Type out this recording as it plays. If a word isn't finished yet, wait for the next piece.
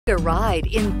A ride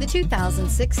in the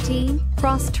 2016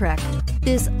 Crosstrek.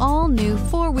 This all-new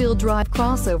four-wheel drive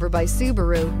crossover by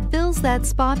Subaru fills that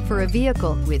spot for a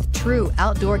vehicle with true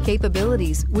outdoor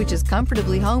capabilities, which is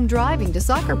comfortably home driving to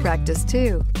soccer practice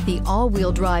too. The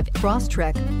all-wheel drive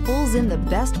Crosstrek pulls in the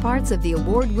best parts of the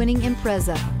award-winning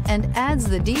Impreza and adds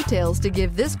the details to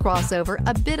give this crossover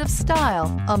a bit of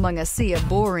style among a sea of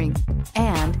boring.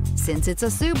 And since it's a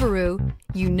Subaru,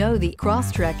 you know the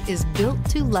Crosstrek is built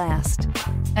to last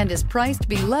and is priced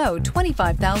below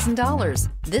 $25,000.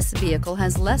 This vehicle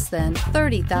has less than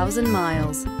 30,000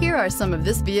 miles. Here are some of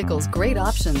this vehicle's great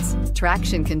options: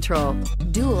 traction control,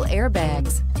 dual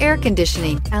airbags, air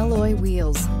conditioning, alloy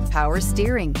wheels, power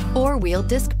steering, four-wheel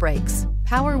disc brakes,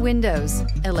 power windows,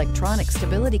 electronic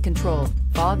stability control,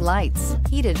 fog lights,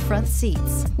 heated front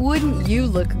seats. Wouldn't you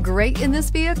look great in this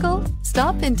vehicle?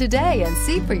 Stop in today and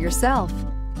see for yourself.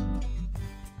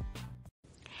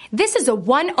 This is a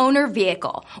one-owner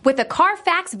vehicle with a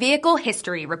CARFAX Vehicle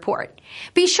History Report.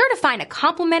 Be sure to find a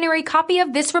complimentary copy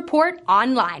of this report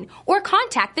online or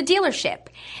contact the dealership.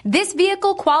 This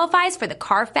vehicle qualifies for the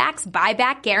CARFAX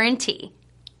Buyback Guarantee.